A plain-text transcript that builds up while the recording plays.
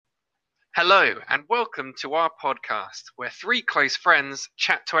Hello, and welcome to our podcast, where three close friends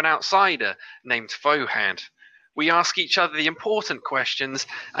chat to an outsider named Fohad. We ask each other the important questions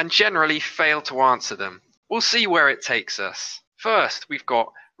and generally fail to answer them. We'll see where it takes us. First, we've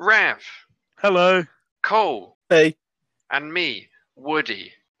got Rav, Hello. Cole, Hey. and me,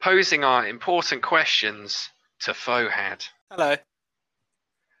 Woody, posing our important questions to Fohad. Hello.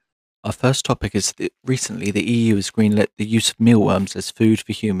 Our first topic is that recently the EU has greenlit the use of mealworms as food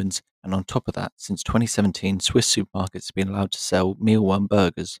for humans, and on top of that, since 2017, Swiss supermarkets have been allowed to sell mealworm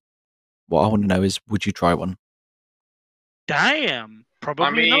burgers. What I want to know is, would you try one? Damn.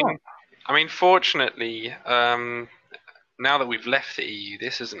 Probably not. Fortunately, now that we've left the EU,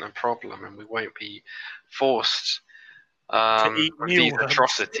 this isn't a problem, and we won't be forced eat with these mealworms.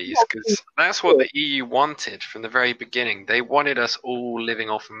 atrocities, because that's what the EU wanted from the very beginning. They wanted us all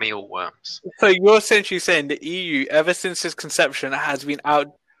living off mealworms. So you're essentially saying the EU, ever since its conception, has been out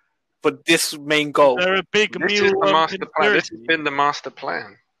for this main goal. They're a big This is the mealworm master plan. This has conspiracy. been the master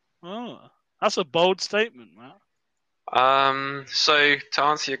plan. Oh, that's a bold statement, man. So to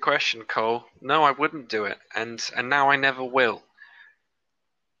answer your question, Cole, no, I wouldn't do it, and now I never will.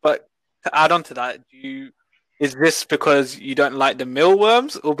 But to add on to that, is this because you don't like the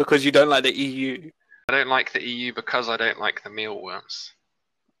mealworms or because you don't like the EU? I don't like the EU because I don't like the mealworms.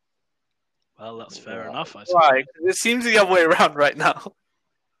 Well, that's fair enough, I suppose. Right. It seems the other way around right now.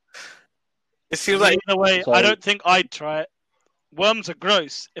 It seems like Either way, I don't think I'd try it. Worms are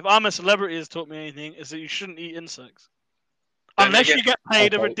gross. If I'm a celebrity has taught me anything, is that you shouldn't eat insects. Then Unless they you get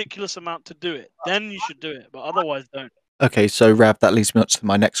paid a ridiculous amount to do it. Then you should do it, but otherwise don't. Okay, so Rav, that leads me on to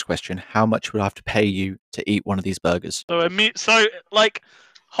my next question. How much would I have to pay you to eat one of these burgers? Hold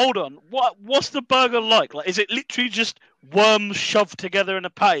on. What's the burger like? Like, is it literally just worms shoved together in a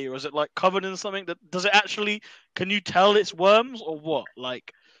patty, or is it like covered in something that does it actually? Can you tell it's worms or what?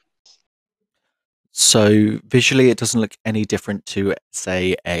 Like, So visually, it doesn't look any different to,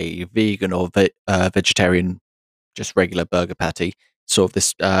 say, a vegan or vegetarian, just regular burger patty. Sort of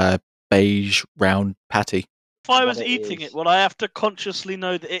this beige round patty. if I was eating it, would I have to consciously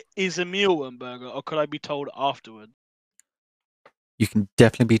know that it is a mealworm burger, or could I be told afterward? You can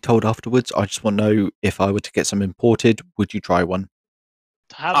definitely be told afterwards. I just want to know, if I were to get some imported, would you try one?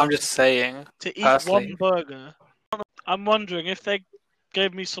 I'm just saying. To eat personally. one burger. I'm wondering if they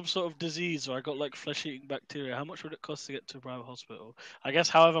gave me some sort of disease or I got like flesh-eating bacteria, how much would it cost to get to a private hospital? I guess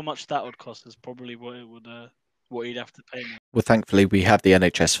however much that would cost is probably what it would, what you'd have to pay me. Well, thankfully, we have the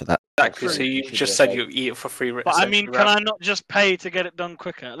NHS for that. Exactly. So you just said you eat it for free. But I mean, can I not just pay to get it done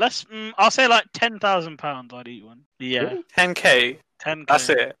quicker? I'll say like £10,000 I'd eat one. Yeah. 10k. 10K. That's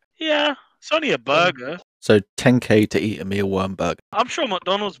it. Yeah. It's only a burger. So 10k to eat a mealworm burger. I'm sure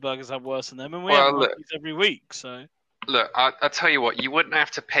McDonald's burgers have worse than them, and we Well, have look. these every week, so. Look, I'll tell you what, you wouldn't have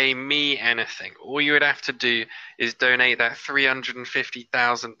to pay me anything. All you would have to do is donate that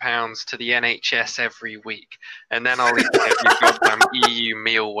 £350,000 to the NHS every week, and then I'll eat every goddamn EU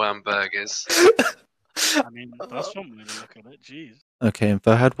mealworm burgers. I mean, that's one way to look at it. Jeez. Okay, and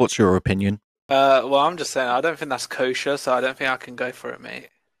Fahad, what's your opinion? Well, I'm just saying, I don't think that's kosher, so I don't think I can go for it, mate.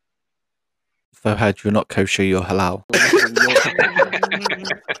 Fahad, you're not kosher, you're halal.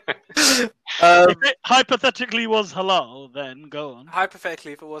 If it hypothetically was halal, then go on.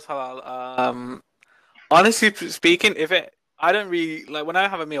 Hypothetically, if it was halal, honestly speaking, I don't really like when I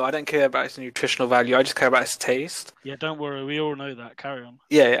have a meal. I don't care about its nutritional value. I just care about its taste. Yeah, don't worry. We all know that. Carry on.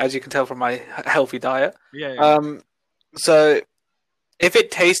 Yeah, as you can tell from my healthy diet. Yeah. So if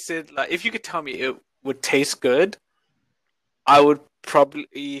it tasted like, if you could tell me it would taste good, I would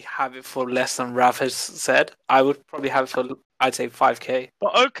probably have it for less than Rav has said. I would probably have it for, I'd say, 5k.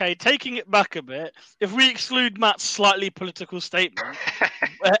 But okay, taking it back a bit, if we exclude Matt's slightly political statement,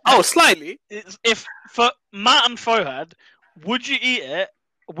 Oh, slightly. if for Matt and Fohad, would you eat it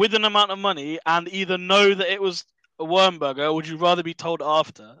with an amount of money and either know that it was a worm burger, or would you rather be told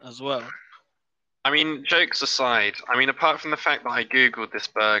after as well? I mean, jokes aside, apart from the fact that I googled this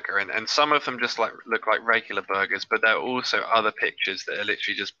burger, and some of them just look like regular burgers, but there are also other pictures that are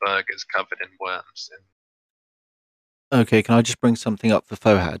literally just burgers covered in worms. Okay, can I just bring something up for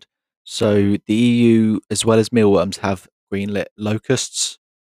Fahad? So the EU, as well as mealworms, have greenlit locusts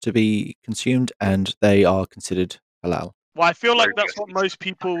to be consumed, and they are considered halal. Well, I feel like that's what most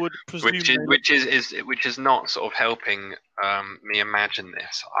people would presume. Which is not sort of helping me imagine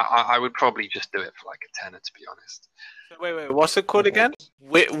this. I would probably just do it for like a tenner, to be honest. Wait, what's it called again?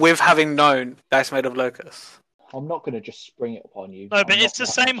 With having known that's made of locusts. I'm not going to just spring it upon you. No, but it's the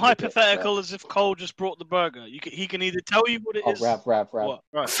same hypothetical as if Cole just brought the burger. He can either tell you what it is. Rav. What?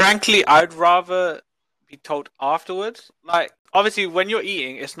 Right. Frankly, I'd rather be told afterwards. Like, obviously, when you're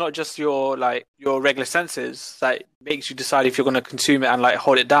eating, it's not just your regular senses that makes you decide if you're going to consume it and like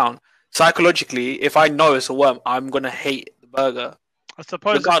hold it down. Psychologically, if I know it's a worm, I'm going to hate the burger. I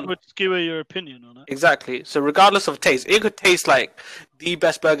suppose it would skewer your opinion on it. Exactly. So regardless of taste, it could taste like the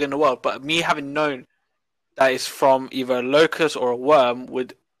best burger in the world, but me having known that it's from either a locust or a worm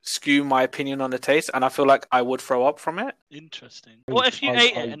would skew my opinion on the taste, and I feel like I would throw up from it. Interesting. What if you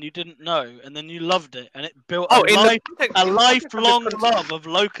ate it and you didn't know, and then you loved it, and it built Oh, a lifelong love of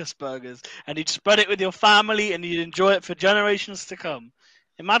locust burgers, and you'd spread it with your family, and you'd enjoy it for generations to come?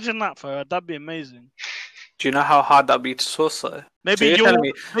 Imagine that, Farhad. That'd be amazing. Do you know how hard that'd be to source, though? Maybe so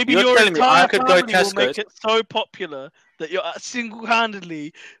your entire I could go family will make it so popular that you'll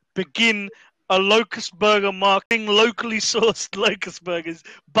single-handedly begin a locust burger marketing locally sourced locust burgers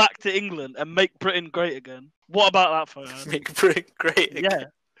back to England and make Britain great again. What about that, Farhad? Make Britain great again.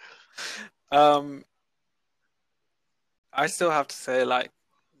 Yeah. I still have to say, like,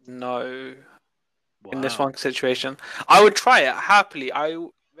 no. Wow. In this one situation, I would try it happily. I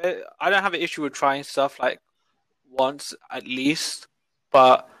don't have an issue with trying stuff like once at least,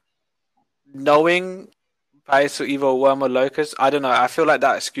 but knowing that it's either a worm or locust, I don't know. I feel like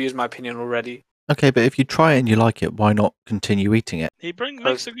that skews my opinion already. Okay, but if you try it and you like it, why not continue eating it? He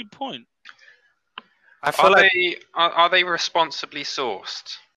makes a good point. I feel are they responsibly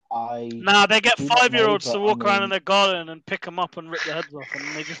sourced? Nah, they get 5-year-olds to walk around in their garden and pick them up and rip their heads off,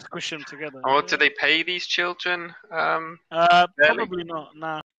 and they just squish them together. Or do they pay these children? Probably not.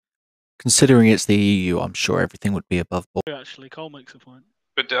 Nah. Considering it's the EU, I'm sure everything would be above board. Actually, Cole makes a point.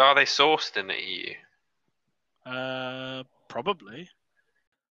 But are they sourced in the EU? Probably.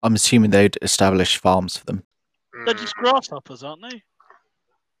 I'm assuming they'd establish farms for them. They're just grasshoppers, aren't they?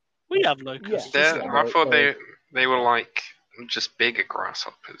 We have locusts. Yeah, I thought they were like just bigger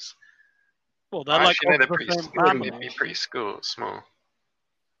grasshoppers. Well, they're like they're pretty small.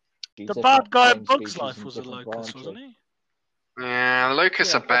 The bad guy in Bug's Life was a locust, wasn't he? Yeah,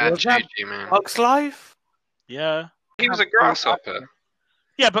 locusts are bad juju, man. Bug's Life? Yeah. He was a grasshopper.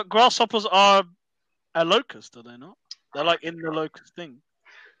 Yeah, but grasshoppers are a locust, are they not? They're like in the locust thing.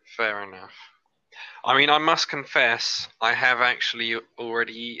 Fair enough. I mean, I must confess, I have actually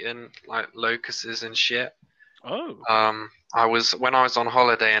already eaten like locusts and shit. Oh. When I was on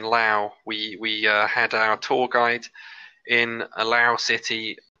holiday in Laos, we had our tour guide in a Laos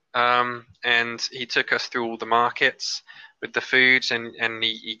city, and he took us through all the markets with the foods, and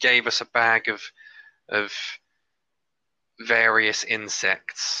he gave us a bag of various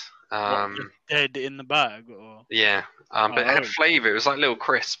insects. Dead in the bag, or yeah, but it had flavour. It was like little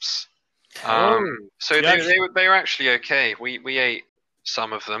crisps. So they were actually okay. We ate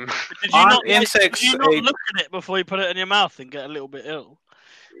some of them. Did you not look at it before you put it in your mouth and get a little bit ill?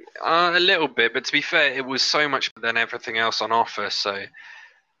 A little bit, but to be fair, it was so much better than everything else on offer. So,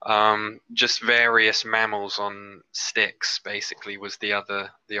 just various mammals on sticks basically was the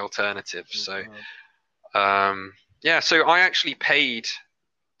alternative. So, yeah. So I actually paid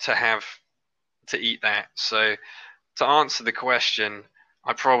to eat that. So, to answer the question,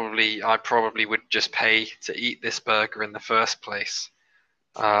 I probably would just pay to eat this burger in the first place.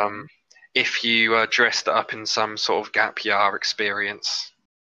 If you dressed it up in some sort of gap year experience.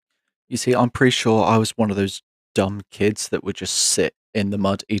 You see, I'm pretty sure I was one of those dumb kids that would just sit in the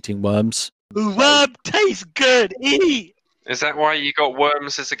mud eating worms. Worm tastes good, eat! Is that why you got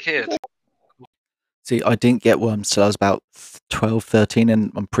worms as a kid? See, I didn't get worms till I was about 12, 13,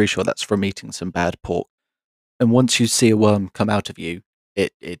 and I'm pretty sure that's from eating some bad pork. And once you see a worm come out of you,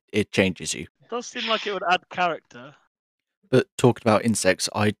 it changes you. It does seem like it would add character. But talking about insects,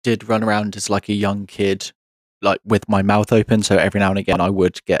 I did run around as like a young kid, like with my mouth open. So every now and again, I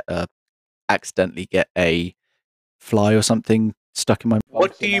would accidentally get a fly or something stuck in my mouth.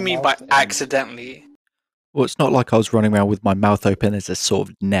 What do you mean by accidentally? Well, it's not like I was running around with my mouth open as a sort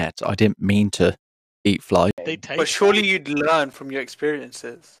of net. I didn't mean to eat fly. But surely you'd learn from your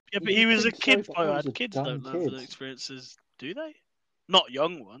experiences. Yeah, but he was a kid. Kids don't learn from their experiences, do they? Not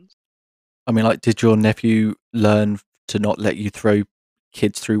young ones. I mean, like, did your nephew learn to not let you throw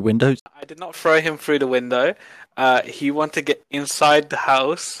kids through windows? I did not throw him through the window. He wanted to get inside the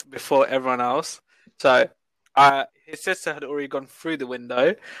house before everyone else. So his sister had already gone through the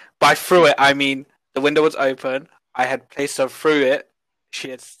window. By through it, I mean the window was open. I had placed her through it. She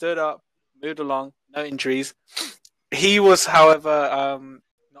had stood up, moved along, no injuries. He was, however,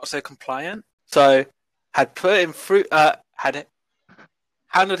 not so compliant. So had put him through. Had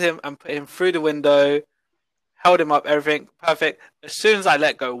handled him and put him through the window. Held him up, everything perfect. As soon as I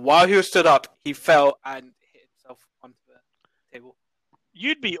let go, while he was stood up, he fell and hit himself onto the table.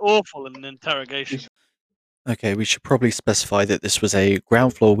 You'd be awful in an interrogation. Okay, we should probably specify that this was a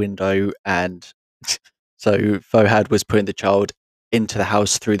ground floor window, and so Fohad was putting the child into the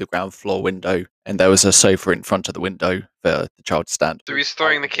house through the ground floor window, and there was a sofa in front of the window for the child to stand. So he's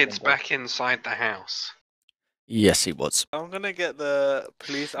throwing the kids back inside the house. Yes, he was. I'm gonna get the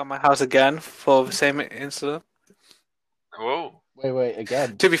police at my house again for the same incident. Whoa. Wait,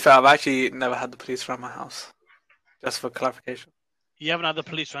 again. To be fair, I've actually never had the police around my house. Just for clarification. You haven't had the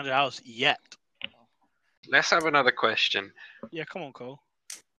police around your house yet. Let's have another question. Yeah, come on, Cole.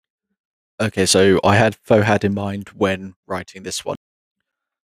 Okay, so I had Fohad in mind when writing this one.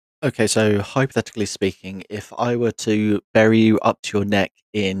 Okay, so hypothetically speaking, if I were to bury you up to your neck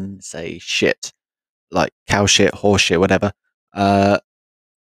in, say, shit, like cow shit, horse shit, whatever, and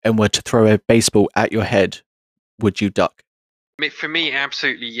were to throw a baseball at your head, would you duck? For me,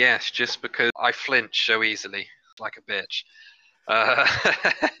 absolutely yes, just because I flinch so easily, like a bitch.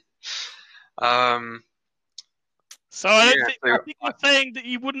 So I Yeah, think you're saying that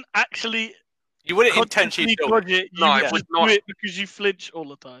you wouldn't actually You wouldn't intentionally do dodge it. it. No, You I would would just not. do it because you flinch all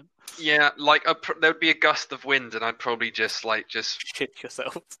the time. Yeah, like there would be a gust of wind, and I'd probably just Shit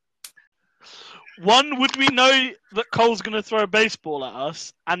yourself. One, would we know that Cole's going to throw a baseball at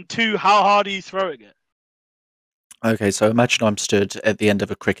us? And two, how hard are you throwing it? Okay, so imagine I'm stood at the end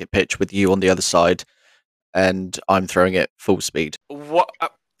of a cricket pitch with you on the other side, and I'm throwing it full speed. What?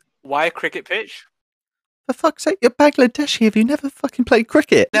 Why a cricket pitch? For fuck's sake, you're Bangladeshi. Have you never fucking played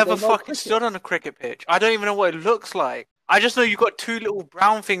cricket? Never There's no fucking cricket. stood on a cricket pitch. I don't even know what it looks like. I just know you've got two little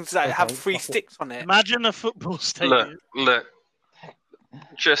brown things that have Okay, 3 okay. sticks on it. Imagine a football stadium. look.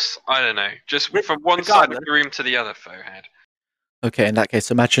 Just I don't know, just Re- from one side of regardless- the room to the other, Fohad. Okay, in that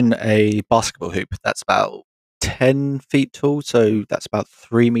case, imagine a basketball hoop that's about 10 feet tall, so that's about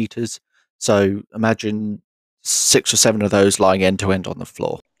 3 meters. So imagine 6 or 7 of those lying end to end on the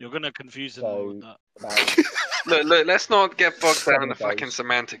floor. You're going to confuse them all with So, that. about Look, let's not get bogged down in the 7 fucking days.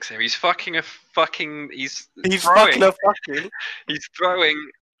 semantics here. He's fucking a fucking. He's He's throwing. fucking. He's throwing.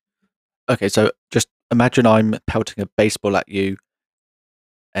 Okay, so just imagine I'm pelting a baseball at you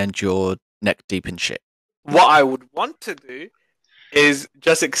and you're neck deep in shit. What I would want to do is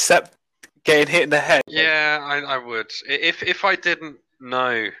just accept getting hit in the head. Yeah, I would. If I didn't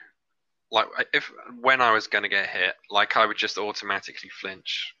know, like if when I was gonna get hit, like I would just automatically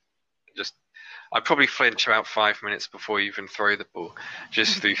flinch. I'd probably flinch about 5 minutes before you even throw the ball,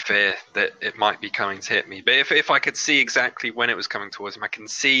 just through fear that it might be coming to hit me. But if I could see exactly when it was coming towards me, I can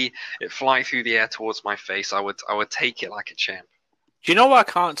see it fly through the air towards my face, I would take it like a champ. Do you know what I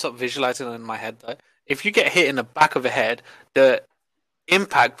can't stop visualizing in my head though? If you get hit in the back of the head, the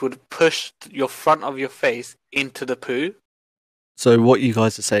impact would push your front of your face into the poo. So what you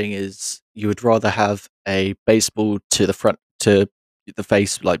guys are saying is you would rather have a baseball to the front to the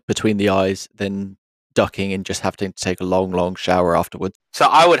face, like between the eyes, than ducking and just having to take a long shower afterwards. So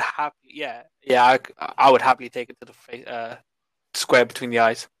I would I would happily take it to the face, square between the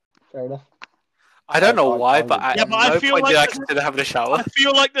eyes. fair enough. I don't know I why, would- but at Yeah, but I no feel point like did I there's- consider having a I shower.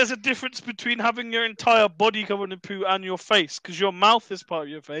 feel like there's a difference between having your entire body covered in poo and your face, because your mouth is part of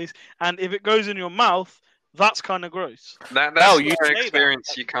your face, and if it goes in your mouth, that's kind of gross. That's No, you the say that.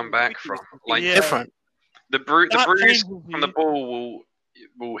 experience you come back from. Like Yeah. Different. the That bruise changes from the you. ball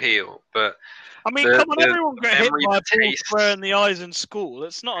will heal, but I mean, the- come on, the everyone got hit memory, by a the ball taste. square in the eyes in school.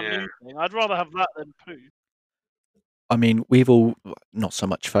 It's not a Yeah. new thing. I'd rather have that than poo. I mean, we've all, not so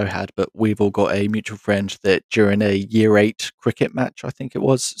much Fohad, but we've all got a mutual friend that during a year 8 cricket match, I think it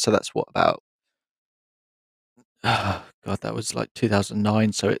was, so that's what, about, God, that was like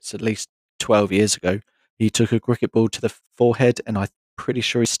 2009, so it's at least 12 years ago. He took a cricket ball to the forehead, and I'm pretty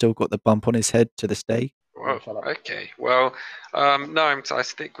sure he's still got the bump on his head to this day. Well, shut up. okay. Well, no, I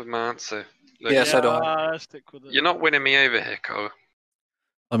stick with my answer. Look, Yeah, so do I. Stick with it. You're not winning me over here, Cole.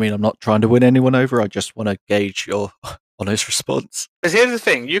 I mean, I'm not trying to win anyone over, I just want to gauge your honest response. Because here's the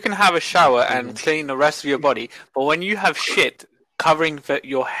thing: you can have a shower and clean the rest of your body, but when you have shit covering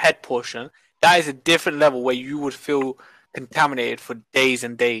your head portion, that is a different level where you would feel contaminated for days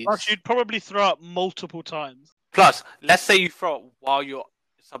and days. Plus, you'd probably throw up multiple times. Plus, let's say you throw it while you're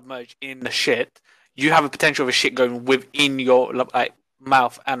submerged in the shit, you have a potential of a shit going within your like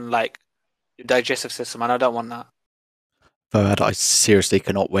mouth and like your digestive system, and I don't want that. Fohad, I seriously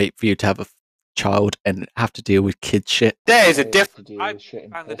cannot wait for you to have a child and have to deal with kid shit. There is a I have to difference. deal I'm with shit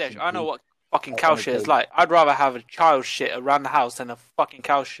in Bangladesh. person I know too. what fucking I cow wanna shit is tell you. like. I'd rather have a child shit around the house than a fucking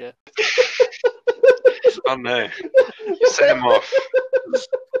cow shit. Oh no, you set him off.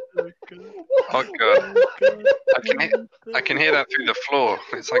 Oh god, I can hear that through the floor.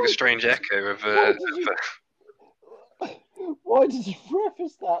 It's like a strange echo of Why did you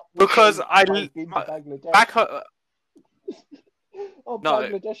preface that? Because I've been to Bangladesh. back. Oh, No,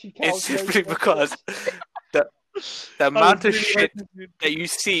 Bangladeshi cows. it's simply because the amount of shit that you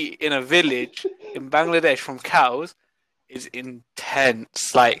see in a village in Bangladesh from cows is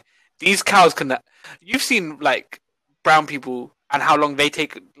intense. Like these cows can. You've seen like brown people and how long they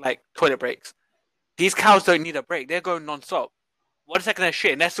take like toilet breaks. These cows don't need a break. They're going non-stop. 1 second they're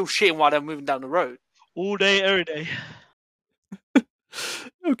shitting. They're still shitting while they're moving down the road. All day, every day.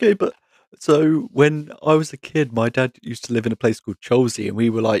 Okay, but so when I was a kid, my dad used to live in a place called Chelsea, and we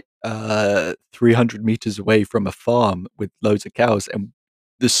were like 300 meters away from a farm with loads of cows, and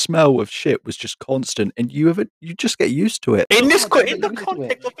the smell of shit was just constant, and you just get used to it. In this, Oh, in the used to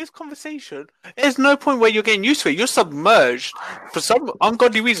context it. of this conversation, there's no point where you're getting used to it. You're submerged for some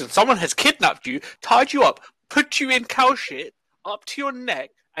ungodly reason. Someone has kidnapped you, tied you up, put you in cow shit up to your neck,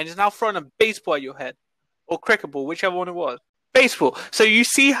 and is now throwing a baseball at your head or cricket ball, whichever one it was. Baseball. So you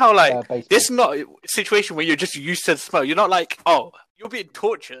see how like Baseball. this is not a situation where you're just used to the smell. You're not like, oh, you're being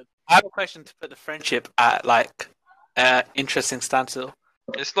tortured. I have a question to put the friendship at like interesting standstill.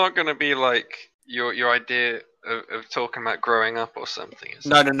 It's not going to be like your idea of talking about growing up or something. Is it?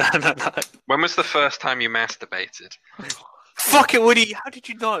 No. When was the first time you masturbated? Fuck it, Woody. How did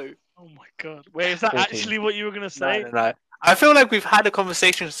you know? Oh my god. Wait, is that 14. actually what you were gonna say? No. I feel like we've had a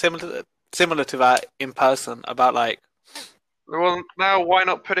conversation similar to that in person about like. Well, now why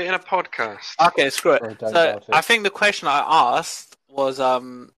not put it in a podcast? Okay, screw it. Or don't So doubt it. I think the question I asked was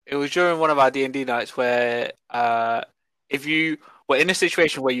it was during one of our D&D nights where if you were in a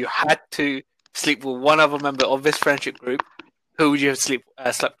situation where you had to sleep with one other member of this friendship group, who would you have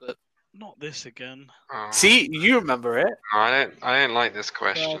slept with? Not this again. Oh, See, you remember it. I don't like this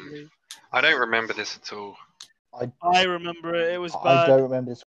question. Sadly. I don't remember this at all. I remember it. It was I bad. don't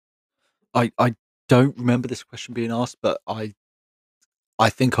remember this. I don't remember this question being asked, but I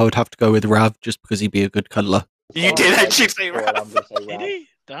think I would have to go with Rav just because he'd be a good cuddler. You did actually say Well, Raph. I'm gonna say Did Rav. he?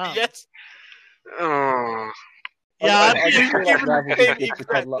 Damn. Yes. Oh, Yeah, I I'd just be, feel like Rav would be Gave me good to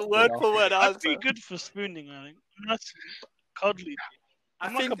correct, cuddle the up word with for word I'd be answer. good for spooning, I think. That's cuddly. I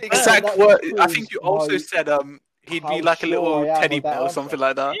I'm like think a the bear. exact That word. I proves think you also how- said he'd be how like a little sure I am teddy of that bear or answer. something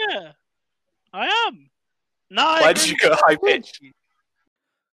like that. Yeah, I am. No, I Why agree. did you go high pitch?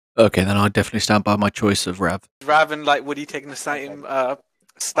 Okay, then I'd definitely stand by my choice of Rav. Rather than like Woody taking the same I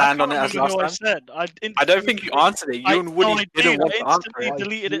stand on can't it as remember last who I time. said. I don't think you answered it. You and Woody I didn't did. want I to answer instantly it. Why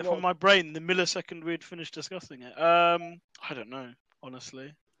deleted do it you from not? my brain the millisecond we'd finished discussing it. I don't know,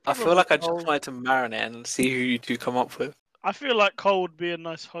 honestly. I feel like I just Cole. wanted to marinate and see who you two come up with. I feel like Cole would be a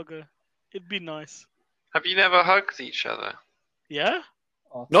nice hugger. It'd be nice. have you never hugged each other? Yeah,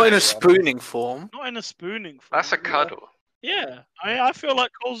 Oh, Not in a yeah. spooning form. not in a spooning form. That's a cuddle. Yeah, I feel like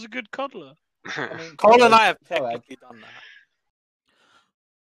Cole's a good cuddler. I mean, Cole and I have Fuad, technically done that.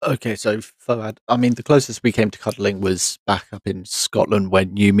 Okay, so Fuad, I mean, the closest we came to cuddling was back up in Scotland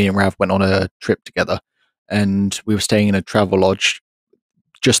when you, me, and Rav went on a trip together, and we were staying in a travel lodge,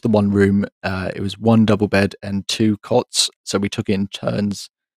 just the one room. It was one double bed and two cots, so we took it in turns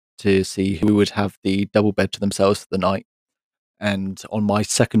to see who would have the double bed to themselves for the night. And on my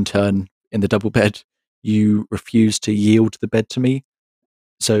second turn in the double bed, you refused to yield the bed to me.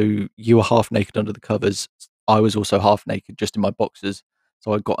 So you were half naked under the covers. I was also half naked, just in my boxers.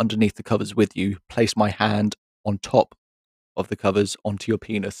 So I got underneath the covers with you, placed my hand on top of the covers onto your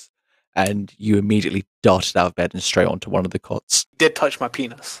penis, and you immediately darted out of bed and straight onto one of the cots. You did touch my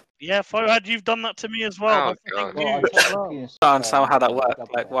penis. Yeah, Fohad, you've done that to me as well. Oh, That's the thing God. well, I you- touched well. the penis, I don't understand how that on worked.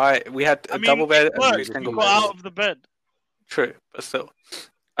 double Like, bed. why we had a I mean, double bed it and worked. we You single got bed. out of the bed. True, but still.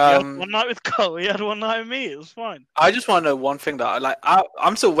 You had one night with Cole. You had one night with me. It was fine. I just want to know one thing that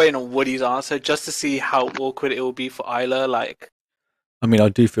I'm still waiting on Woody's answer just to see how awkward it will be for Isla. Like, I mean, I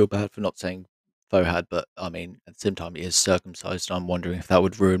do feel bad for not saying Fohad, but I mean, at the same time, he is circumcised, and I'm wondering if that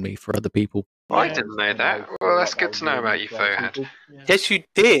would ruin me for other people. I Yeah. didn't know that. Well, that's good to know about you, Fohad. Yeah. yes, you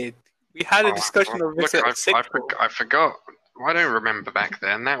did. We had a Oh, discussion of this look, at sixth. I forgot. I don't remember back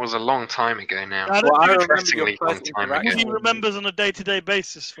then. That was a long time ago now. I don't Well, I think remember Depressingly your long first time ago. interaction. he remembers on a day-to-day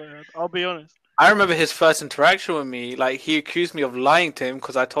basis, Fohad. I'll be honest. I remember his first interaction with me. Like, he accused me of lying to him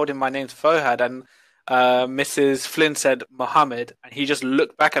because I told him my name's Fohad, and Mrs. Flynn said Mohammed, and he just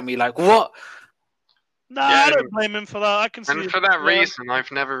looked back at me like, "What?" Nah, Yeah, I don't blame him for that. I can see. And it. for that Yeah. reason,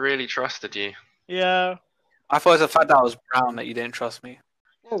 I've never really trusted you. Yeah. I thought it was the fact that I was brown that you didn't trust me.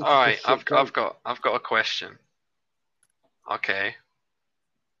 All right, I've got a question. Okay.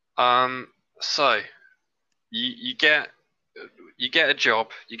 So you get a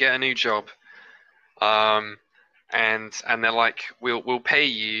job, you get a new job, and they're like, we'll pay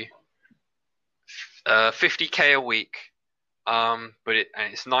you 50K a week But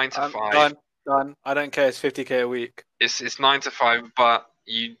it's 9 to 5. Done. I don't care. It's 50k a week. It's 9 to 5, but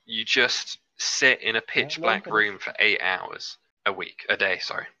you just sit in a pitch Yeah, black long room for 8 hours a day.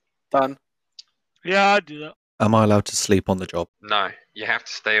 Sorry. Done. Yeah, I'd do that. Am I allowed to sleep on the job? No, you have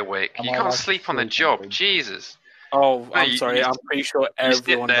to stay awake. Am You I can't allowed to sleep on the sleep on job. the- Jesus. Oh, No, I'm sorry. I'm pretty sure You sit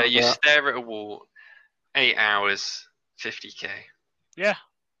everyone there, does you that. stare at a wall, 8 hours, 50k. Yeah.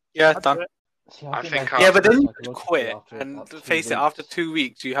 Yeah, I'd do done. it. See, I think that's I'll- Yeah, but then you psychologically just quit. after And about 2 face it, after weeks. 2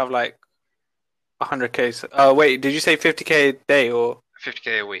 weeks, you have like 100k. Oh, wait, did you say 50k a day or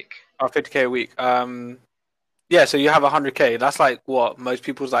 50k a week. 50k a week? Yeah, so you have 100k. That's like what most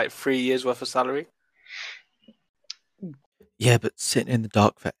people's like 3 years worth of salary. Yeah, but sitting in the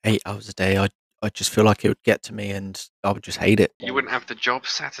dark for 8 hours a day, I just feel like it would get to me and I would just hate it. You wouldn't have the job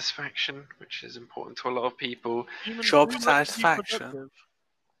satisfaction, which is important to a lot of people. Job Humans like to be satisfaction.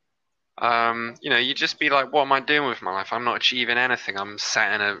 productive. You'd just be like, what am I doing with my life? I'm not achieving anything. I'm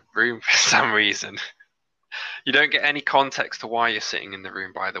sat in a room for some reason. You don't get any context to why you're sitting in the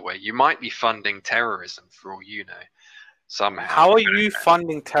room, by the way. You might be funding terrorism for all you know, somehow. How are you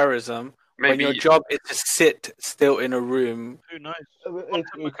funding terrorism when Maybe your job is to sit still in a room? Who knows? It-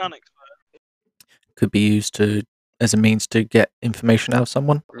 Quantum it- mechanics. Could be used as a means to get information out of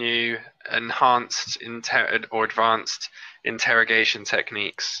someone. new enhanced or advanced interrogation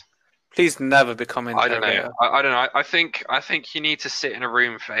techniques. Please never become an I don't know. interrogator. I don't know. I think you need to sit in a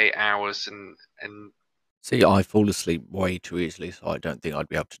room for 8 hours and See, I fall asleep way too easily, so I don't think I'd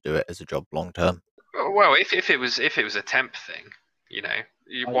be able to do it as a job long term. well, if it was a temp thing,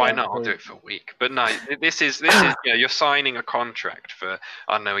 why don't not? I'll do agree. it for a week. But no, this is you're signing a contract for,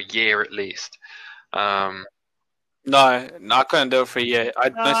 I don't know, a year at least. No, I couldn't do it for a year.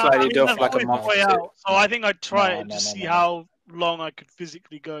 I'd most likely do it for like a that's month. always the way out. So I think I'd try No, it and no, just no, see no. how long I could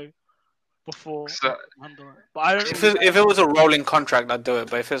physically go before So- handle it. But I don't. If it was a rolling contract, I'd do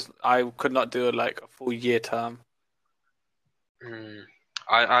it. But if it's, I could not do it like a full year term.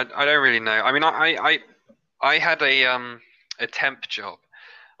 I don't really know. I mean, I had a temp job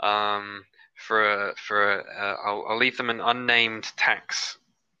I'll leave them an unnamed tax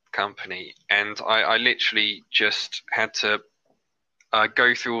company, and I literally just had to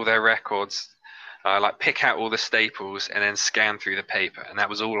go through all their records, like pick out all the staples and then scan through the paper, and that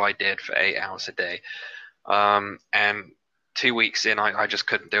was all I did for 8 hours a day. And 2 weeks in, I just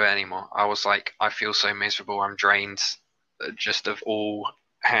couldn't do it anymore. I was like, I feel so miserable. I'm drained just of all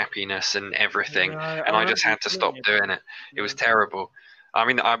happiness and everything, and I just had to stop doing it. It was terrible. I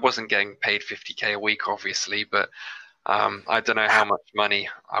mean, I wasn't getting paid 50k a week, obviously, but I don't know how much money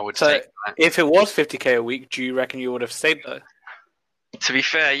I would So take for that. if it was 50k a week, do you reckon you would have stayed though? To be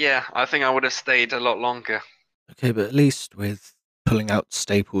fair, yeah, I think I would have stayed a lot longer. Okay, but at least with pulling out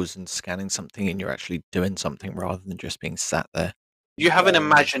staples and scanning something in, you're actually doing something rather than just being sat there. You have an Yeah,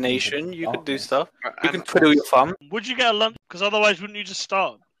 imagination. You could do darkness. stuff. You And- can twiddle your thumb. Would you get a lunch? Because otherwise, wouldn't you just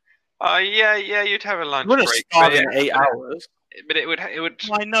starve? Yeah, you'd have a lunch You wouldn't break, starve but in 8 hours. but it would.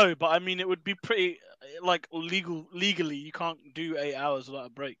 I know, but I mean, it would be pretty like legally. You can't do 8 hours without a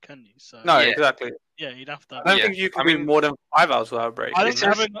break, can you? So No, Yeah. exactly. yeah, you'd have to. I don't Yeah, think you can I do mean- more than 5 hours without a break. I It's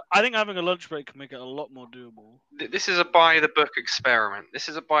think just- having a lunch break can make it a lot more doable. This is a by the book experiment.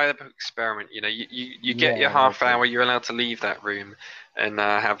 You know, you get Yeah, your half that's it. hour. You're allowed to leave that room and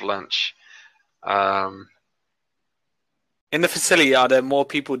have lunch. In the facility, are there more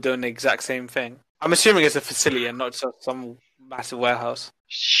people doing the exact same thing? I'm assuming it's a facility and not just some massive warehouse.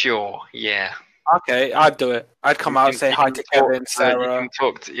 Sure, yeah. Okay, I'd do it. I'd come out and say hi to Kevin, Sarah.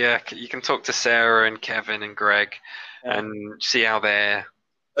 You can talk to Sarah and Kevin and Greg Yeah. and see how their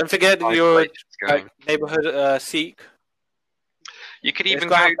Don't forget your isolation's going. neighborhood seek. You could it's even got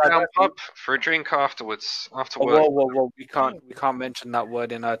go to have that down idea. pub for a drink afterwards, after Oh, work. whoa! We can't mention that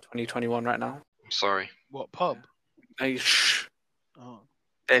word in 2021 right now. I'm sorry. What pub? No, shh, Oh,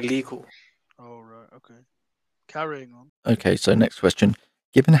 they're legal. oh right, okay. Carrying on. Okay, so next question.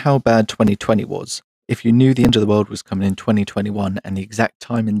 Given how bad 2020 was, if you knew the end of the world was coming in 2021 and the exact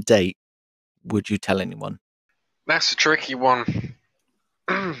time and date, would you tell anyone? That's a tricky one.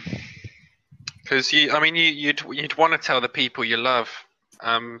 Because you'd want to tell the people you love,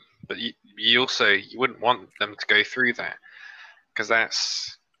 but you wouldn't want them to go through that, because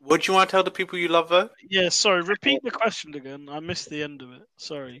that's Would you want to tell the people you love though? Yeah, sorry. Repeat the question again. I missed the end of it.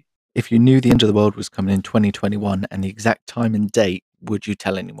 Sorry. If you knew the end of the world was coming in 2021 and the exact time and date, would you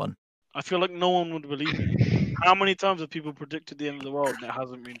tell anyone? I feel like no one would believe me. How many times have people predicted the end of the world and it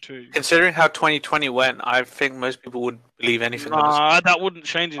hasn't been true? Considering how 2020 went, I think most people would believe anything. that was- Nah, that wouldn't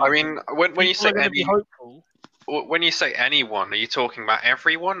change it. I mean, when you say People are gonna be any, hopeful. when you say anyone, are you talking about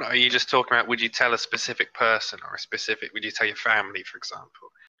everyone? Or are you just talking about, would you tell a specific person or would you tell your family, for example?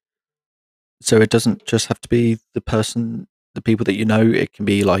 So it doesn't just have to be the people that you know. It can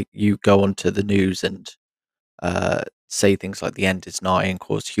be like you go onto the news and say things like the end is nigh and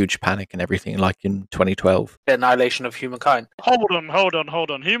cause huge panic and everything, like in 2012. The annihilation of humankind. Hold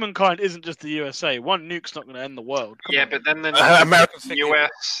on. Humankind isn't just the USA. One nuke's not going to end the world. Come Yeah, on. but then Americans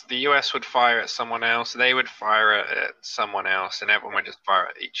the US would fire at someone else. They would fire at someone else, and everyone would just fire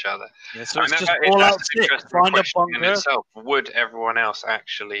at each other. Yeah, so I it's mean, just that's all an out sick. interesting Find a question in bunker. itself. Would everyone else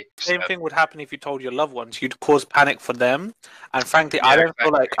actually? Same thing would happen if you told your loved ones. You'd cause panic for them, and frankly, Yeah, I don't feel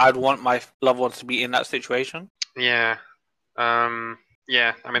exactly. like I'd want my loved ones to be in that situation. Yeah.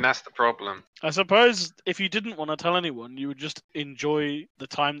 Yeah, I mean, that's the problem. I suppose if you didn't want to tell anyone, you would just enjoy the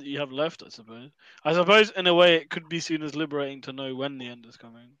time that you have left, I suppose in a way it could be seen as liberating to know when the end is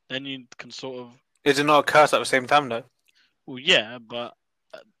coming. Then you can sort of... Is it not a curse at the same time, though? Well, yeah, but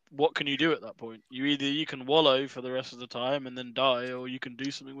what can you do at that point? You can wallow for the rest of the time and then die, or you can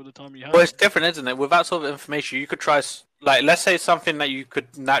do something with the time you have. Well, it's different, isn't it? With that sort of information, you could try, like, let's say something that you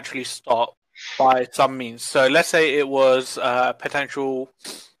could naturally stop by some means. So let's say it was potential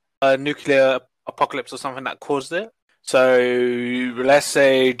nuclear apocalypse or something that caused it. So let's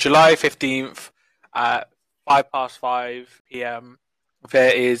say July 15th at 5 p.m.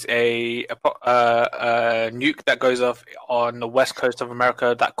 there is a nuke that goes off on the west coast of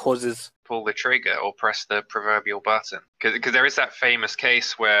America that causes... Pull the trigger or press the proverbial button. Because there is that famous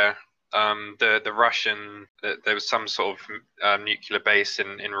case where the Russian, there was some sort of nuclear base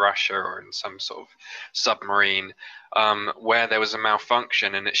in Russia or in some sort of submarine where there was a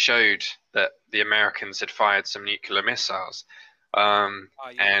malfunction, and it showed that the Americans had fired some nuclear missiles.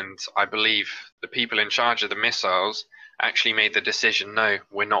 And I believe the people in charge of the missiles actually made the decision, no,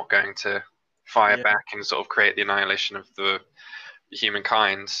 we're not going to fire back and sort of create the annihilation of the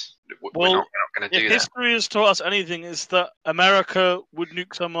humankind. We're not going to do that. If history has taught us anything, it's that America would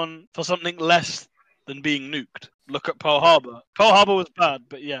nuke someone for something less than being nuked. Look at Pearl Harbor. Pearl Harbor was bad,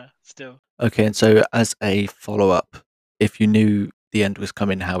 but yeah, still. Okay, and so as a follow-up, if you knew the end was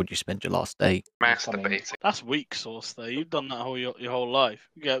coming, how would you spend your last day? Masturbating. That's weak sauce, though. You've done that your whole life.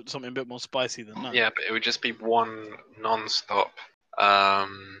 You get something a bit more spicy than that. Yeah, but it would just be one non-stop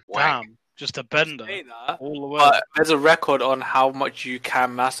wank. Damn, just a bender Say that, all the way. but there's a record on how much you can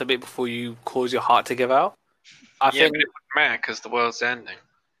masturbate before you cause your heart to give out. I Yeah, think... but it wouldn't matter because the world's ending.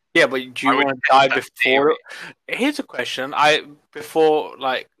 Yeah, but do you I would want to die that before? theory. Here's a question.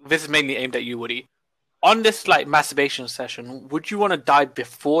 This is mainly aimed at you, Woody. On this masturbation session, would you want to die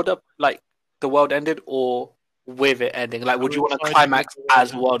before the world ended or with it ending? Like, would you want to climax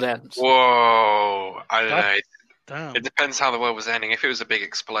as the world ends? Whoa, I don't know. Damn. It depends how the world was ending. If it was a big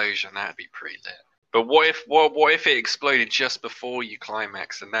explosion, that'd be pretty lit. But what if it exploded just before you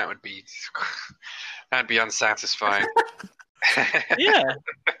climax, and that'd be unsatisfying. Yeah.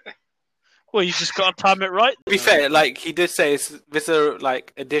 Well, you just got to time it right. To be fair, he did say, this is a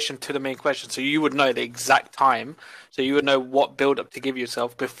addition to the main question, so you would know the exact time, so you would know what build up to give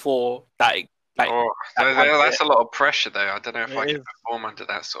yourself before that. That's a lot of pressure, though. I don't know if I It could perform under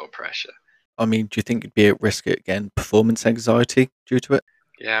that sort of pressure. I mean, do you think you'd be at risk again, performance anxiety due to it?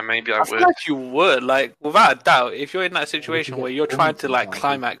 Yeah, maybe I I feel would. like you would, without a doubt, if you're in that situation where you're trying to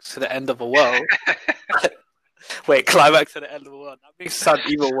climax to the end of the world. Wait, climax to the end of the world? That makes it sound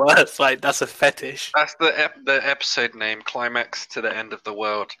even worse. That's a fetish. That's the episode name, Climax to the End of the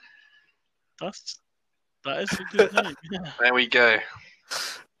World. That is a good name. Yeah. There we go.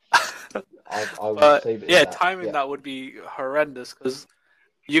 I would say that. Timing that would be horrendous because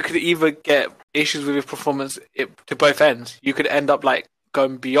you could either get issues with your performance to both ends. You could end up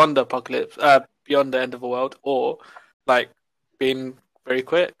going beyond the apocalypse, beyond the end of the world, or being very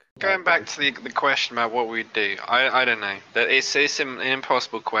quick. Going back to the question about what we'd do, I don't know. That it's an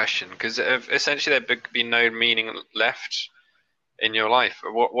impossible question because essentially there could be no meaning left in your life.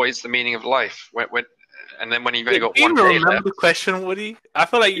 What is the meaning of life? And then when you've only got one Do you day remember left, the question, Woody? I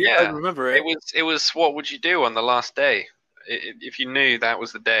feel like you don't remember it. it was what would you do on the last day? If you knew that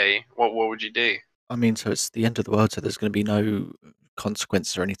was the day, what would you do? I mean, so it's the end of the world, so there's going to be no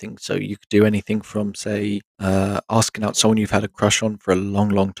consequences or anything. So you could do anything from, say, asking out someone you've had a crush on for a long,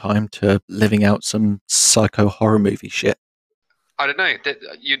 long time to living out some psycho horror movie shit. I don't know.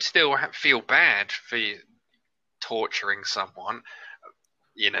 You'd still feel bad for torturing someone.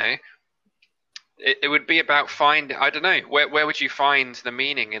 You know, it would be about finding. I don't know. Where would you find the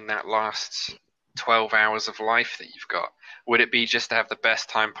meaning in that last 12 hours of life that you've got? Would it be just to have the best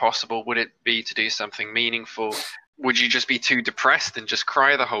time possible? Would it be to do something meaningful? Would you just be too depressed and just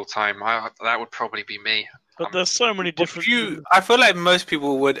cry the whole time? That would probably be me. But there's so many different. I feel like most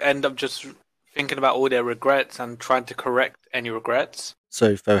people would end up just thinking about all their regrets and trying to correct any regrets.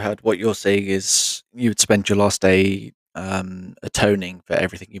 So, Fohad, what you're saying is you'd spend your last day atoning for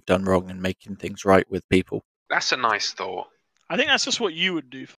everything you've done wrong and making things right with people. That's a nice thought. I think that's just what you would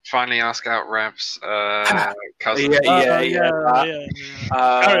do. Finally ask out Rav's cousin. Yeah.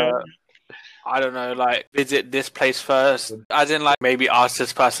 I don't know, like visit this place first, as in like maybe ask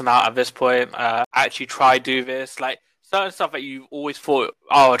this person out at this point. Actually try do this, like certain stuff that you've always thought,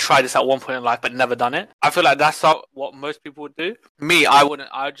 oh, I'll try this at one point in life, but never done it. I feel like that's not what most people would do. Me, I wouldn't.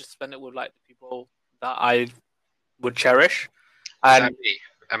 I would just spend it with like the people that I would cherish. Is And that me?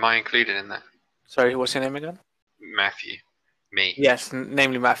 Am I included in that? sorry, what's your name again? Matthew. Me. Yes,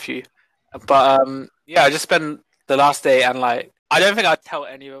 namely Matthew. But yeah, I just spend the last day and like I don't think I'd tell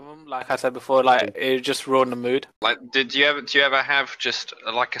any of them. Like I said before, like it would just ruin the mood. Like, do you ever have just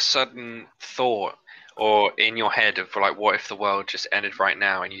like a sudden thought or in your head of like, what if the world just ended right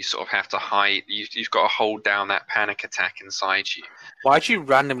now and you sort of have to hide? You've got to hold down that panic attack inside you. Why'd you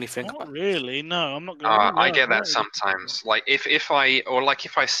randomly think Not about it? really. No, I'm not going. I get that sometimes. Like if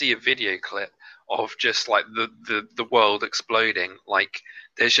I see a video clip of just like the world exploding, like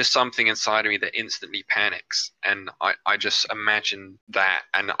there's just something inside of me that instantly panics, and I just imagine that,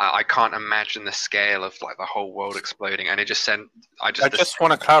 and I can't imagine the scale of like the whole world exploding, and it just sent. I just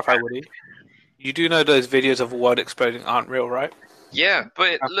want to clarify, Woody. You do know those videos of a world exploding aren't real, right? Yeah,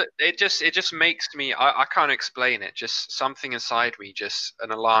 but look, it just makes me. I can't explain it. Just something inside me, just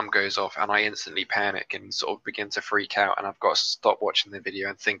an alarm goes off, and I instantly panic and sort of begin to freak out, and I've got to stop watching the video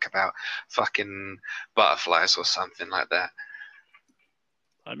and think about fucking butterflies or something like that.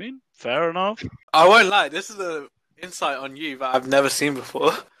 I mean, fair enough. I won't lie. This is an insight on you that I've never seen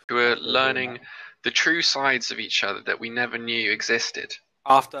before. We're learning the true sides of each other that we never knew existed.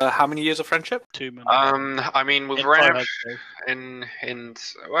 After how many years of friendship? 2 minutes. I mean, with In Rav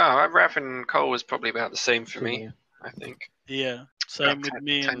Firehead, Rav and Cole was probably about the same for me, I think. yeah. Same About with 10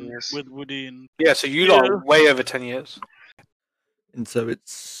 me 10 and years. with Woody and Yeah, so you lot are way over 10 years. And so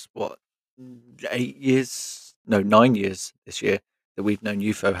it's what 8 years? No, 9 years this year that we've known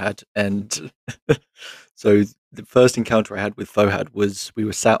you, Fohad. And so the first encounter I had with Fohad was we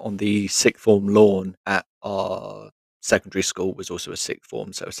were sat on the sixth form lawn at our secondary school, was also a sixth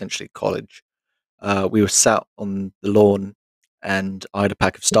form, so essentially college. We were sat on the lawn, and I had a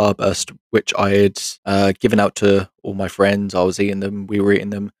pack of Starburst, which I had given out to all my friends. I was eating them. We were eating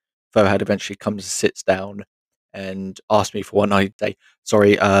them. Fohad eventually comes and sits down and asked me for one. I say,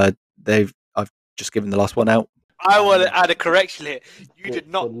 sorry, I've just given the last one out. I want to add a correction here. You did For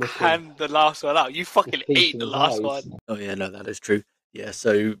not looking- hand the last one out. You fucking feast ate in the his last eyes. one. Oh yeah, no, that is true. Yeah,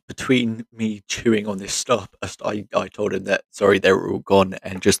 so between me chewing on this Starburst, I told him that sorry, they were all gone,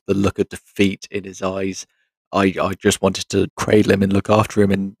 and just the look of defeat in his eyes, I just wanted to cradle him and look after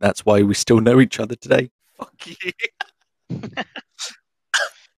him, and that's why we still know each other today. Fuck you.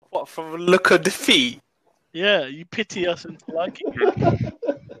 What, from a look of defeat? yeah, you pity us into liking it.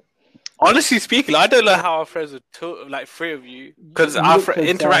 Honestly speaking, I don't know how our friends were like three of you, because You our look like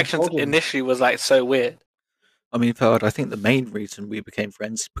interactions downtrodden. initially was like so weird. I mean, Fawad, I think the main reason we became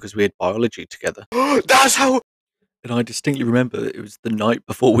friends is because we had biology together. That's how. And I distinctly remember it was the night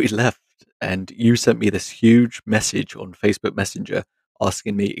before we left, and you sent me this huge message on Facebook Messenger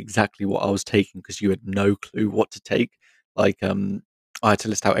asking me exactly what I was taking because you had no clue what to take. Like, I had to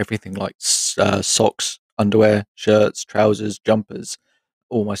list out everything like socks, underwear, shirts, trousers, jumpers,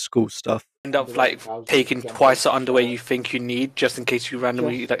 all my school stuff. End up like taking twice the underwear you think you need just in case you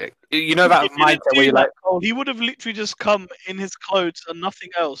randomly like you know He that didn't mindset do where you're that, like, Cole. He would have literally just come in his clothes and nothing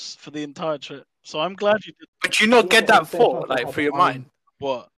else for the entire trip. So I'm glad you did. but you not get that thought like through your mind,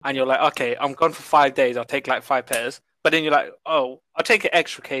 What? and you're like, okay, I'm gone for 5 days. I'll take like 5 pairs. But then you're like, oh, I'll take an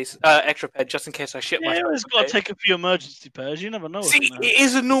extra pair just in case I shit Yeah, myself. you always got to okay? take a few emergency pairs. You never know. what's See, gonna happen. it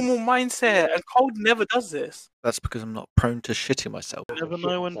is a normal mindset, and Cold never does this. That's because I'm not prone to shitting myself. You never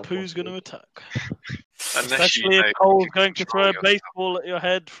know when poo's going to attack. Unless Especially you if know Cole's you going to throw control a baseball at your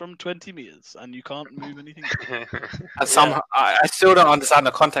head from 20 meters and you can't move anything. yourself. And somehow, I still don't understand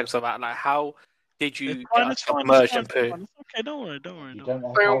the context of that. Like, how did you It's fine, get it's fine, submerged in it's fine, poo? it's fine. It's okay, don't worry, don't worry. You Don't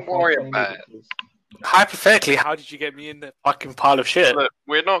worry. don't, Don't worry about it. Hypothetically, how did you get me in the fucking pile of shit? Look,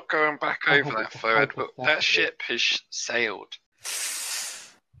 we're not going back over that forward, but that ship has sailed.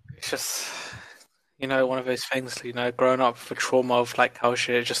 It's just, you know, one of those things. You know, growing up with a trauma of like how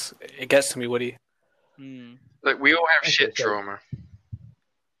shit it gets to me, Woody. Hmm. Look, we all have shit Okay. trauma.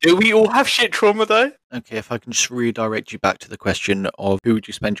 Do we all have shit trauma though? Okay, if I can just redirect you back to the question of who would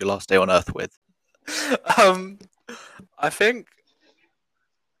you spend your last day on Earth with? I think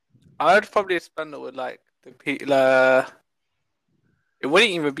I'd probably spend it with like The people, it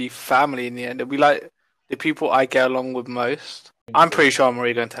wouldn't even be family in the end. It'd be like the people I get along with most. I'm pretty sure I'm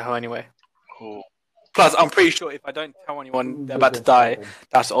already going to hell anyway. Ooh. Plus, I'm pretty sure if I don't tell anyone they're about to die,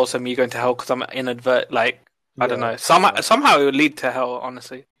 that's also me going to hell because I'm inadvert. Like, I don't know. Somehow it would lead to hell.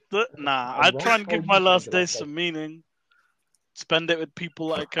 Honestly, Nah, I'd try and give my last days some meaning. Spend it with people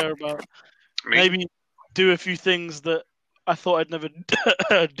that I care about. Maybe do a few things that I thought I'd never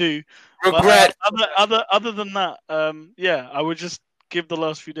do. regret. But, other than that, yeah, I would just give the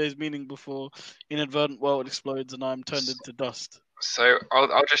last few days meaning before inadvertent world explodes and I'm turned into dust. So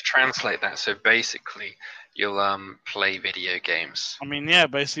I'll just translate that. So basically, you'll play video games. I mean, yeah,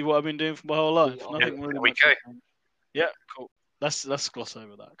 basically what I've been doing for my whole life. Yeah, Nothing really there we much. go. Yeah, cool. Let's gloss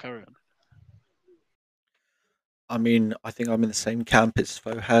over that. Carry on. I mean, I think I'm in the same camp as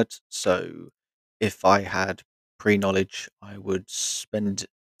Fohad. So if I had pre-knowledge, I would spend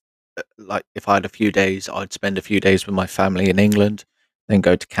like if I had a few days, I'd spend a few days with my family in England, then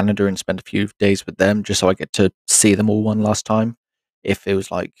go to Canada and spend a few days with them, just so I get to see them all one last time. If it was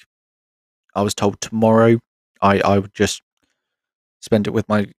like I was told tomorrow, I would just spend it with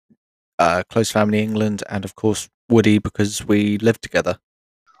my close family in England, and of course Woody because we live together.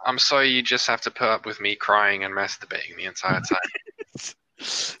 I'm sorry, you just have to put up with me crying and masturbating the entire time.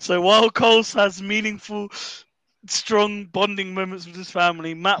 So while Coles has meaningful, strong bonding moments with his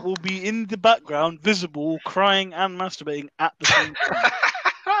family, Matt will be in the background, visible, crying and masturbating at the same time.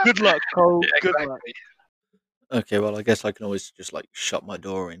 Good luck, Cole. Yeah, Good exactly. luck. Okay, well I guess I can always just like shut my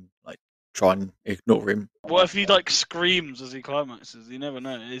door and like try and ignore him. What if he like screams as he climaxes? You never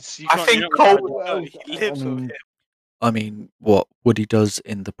know. You I can't- think you don't know Cole how would know. He lives with him. I mean, what Woody does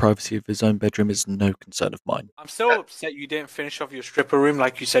in the privacy of his own bedroom is no concern of mine. I'm still upset you didn't finish off your stripper room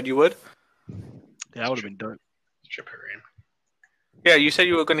like you said you would. Yeah, that would have been dope. Stripper room. Yeah, you said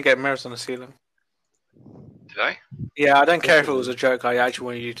you were going to get mirrors on the ceiling. Did I? Yeah, I don't care if it was a joke. I actually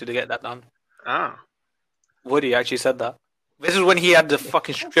wanted you to get that done. Oh. Woody actually said that. This is when he had the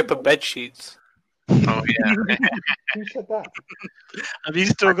fucking stripper bed sheets. Oh yeah. Who said that? Have you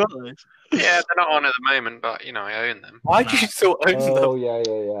still got those? Yeah, they're not on at the moment, but you know, I own them. Why do you still own Oh them?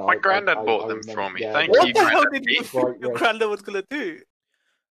 yeah. My granddad bought them for me. Thank What you, the hell Granddad did you Pete. think your granddad was going to do?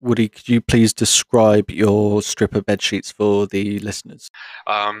 Woody, could you please describe your stripper bed sheets for the listeners?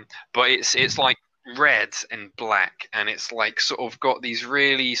 But it's like red and black, and it's like sort of got these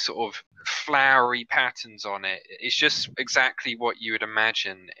really sort of flowery patterns on it. It's just exactly what you would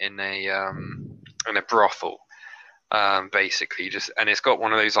imagine in a brothel. Basically, just and it's got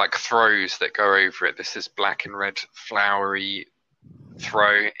one of those like throws that go over it. This is black and red flowery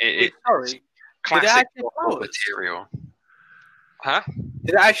throw. It's Sorry. classic actually have brothel flowers? material. Huh?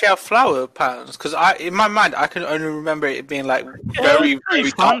 Did it actually have flower patterns? Because in my mind, I can only remember it being like very, very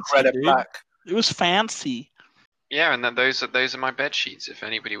very dark fancy, red and dude. black. It was fancy. Yeah, and then those are my bed sheets. If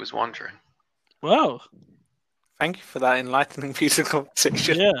anybody was wondering. Wow. Thank you for that enlightening piece of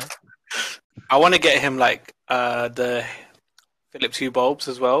conversation. Yeah. I want to get him like the Philips Hue bulbs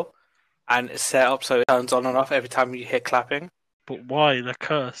as well, and it's set up so it turns on and off every time you hear clapping. But why? They're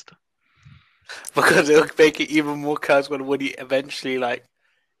cursed. Because it'll make it even more cursed when Woody eventually like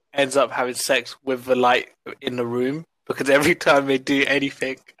ends up having sex with the light in the room. Because every time they do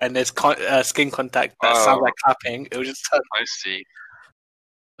anything and there's skin contact that sounds like clapping, it will just turn. I see.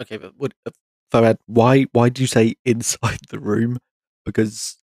 Okay, but Farad, why do you say inside the room?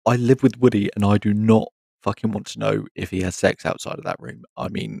 Because I live with Woody and I do not fucking want to know if he has sex outside of that room. I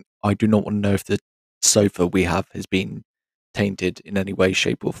mean, I do not want to know if the sofa we have has been tainted in any way,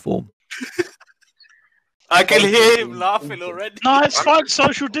 shape, or form. I can hear him laughing already. No, it's fine.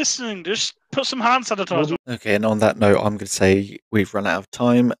 Social distancing. Just put some hand sanitizer. Okay, and on that note, I'm going to say we've run out of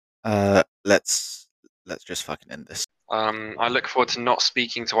time. Let's just fucking end this. I look forward to not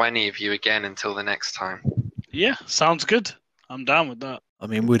speaking to any of you again until the next time. Yeah, sounds good. I'm down with that. I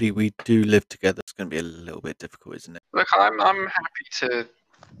mean, Woody, we do live together. It's going to be a little bit difficult, isn't it? Look, I'm happy to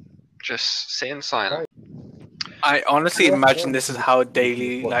just sit in silence. I honestly Yeah, imagine yeah. this is how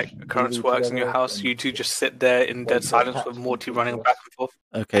daily Watch like occurrence TV works in your together house. and You two just sit there in dead watch silence cats with and Morty keep running watch. back and forth.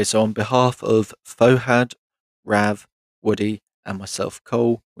 Okay, so on behalf of Fohad, Rav, Woody, and myself,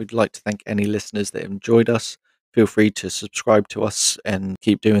 Cole, we'd like to thank any listeners that enjoyed us. Feel free to subscribe to us and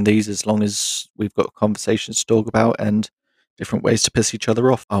keep doing these as long as we've got conversations to talk about and different ways to piss each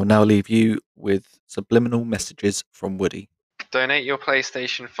other off. I'll now leave you with subliminal messages from Woody. Donate your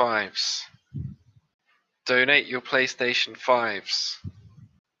PlayStation 5s. Donate your PlayStation 5s.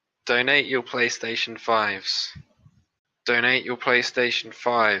 Donate your PlayStation 5s. Donate your PlayStation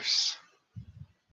 5s.